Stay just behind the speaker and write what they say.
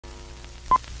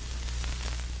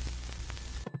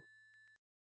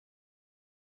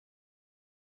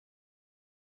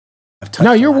I've touched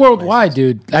No, a you're lot of worldwide,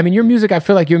 places. dude. I mean, your music, I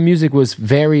feel like your music was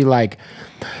very like,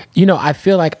 I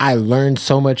feel like I learned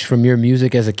so much from your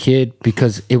music as a kid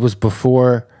because it was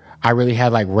before I really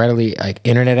had like readily like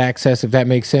internet access, if that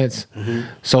makes sense.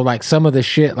 So like some of the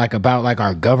shit like about like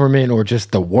our government or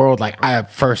just the world, like I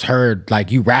first heard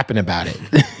like you rapping about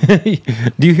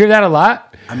it. Do you hear that a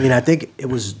lot? I mean, I think it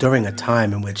was during a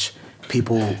time in which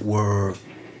people were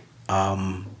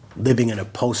living in a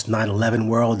post 9/11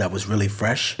 world that was really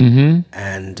fresh.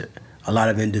 And a lot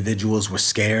of individuals were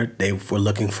scared. They were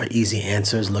looking for easy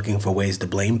answers, looking for ways to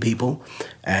blame people.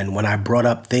 And when I brought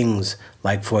up things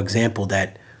like, for example,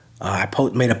 that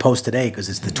made a post today because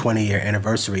it's the 20-year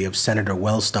anniversary of Senator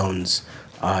Wellstone's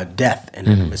death in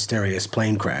a mysterious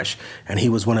plane crash. And he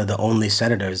was one of the only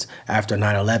senators after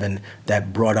 9/11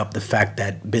 that brought up the fact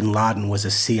that bin Laden was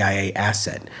a CIA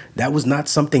asset. That was not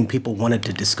something people wanted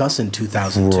to discuss in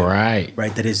 2002. Right.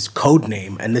 Right? That his code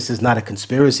name, and this is not a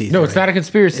conspiracy No, theory. it's not a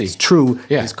conspiracy. It's true.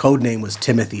 Yeah. His code name was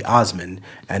Timothy Osmond,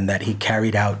 and that he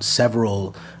carried out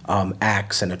several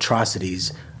acts and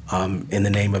atrocities in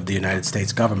the name of the United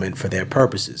States government for their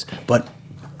purposes. But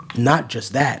not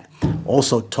just that,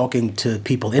 also talking to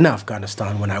people in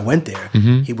Afghanistan when I went there,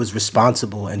 he was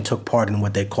responsible and took part in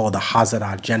what they call the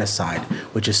Hazara genocide,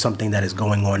 which is something that is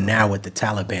going on now with the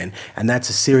Taliban. And that's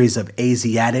a series of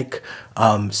Asiatic,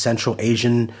 Central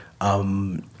Asian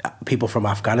people from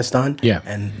Afghanistan, Yeah.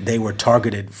 and they were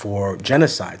targeted for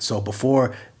genocide. So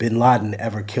before bin Laden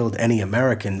ever killed any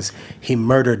Americans, he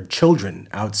murdered children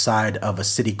outside of a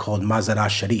city called Mazar-e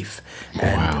Sharif.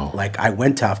 And Wow. like I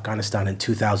went to Afghanistan in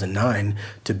 2009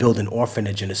 to build an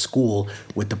orphanage and a school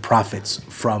with the profits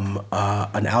from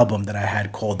an album that I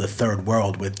had called The Third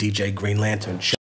World with DJ Green Lantern.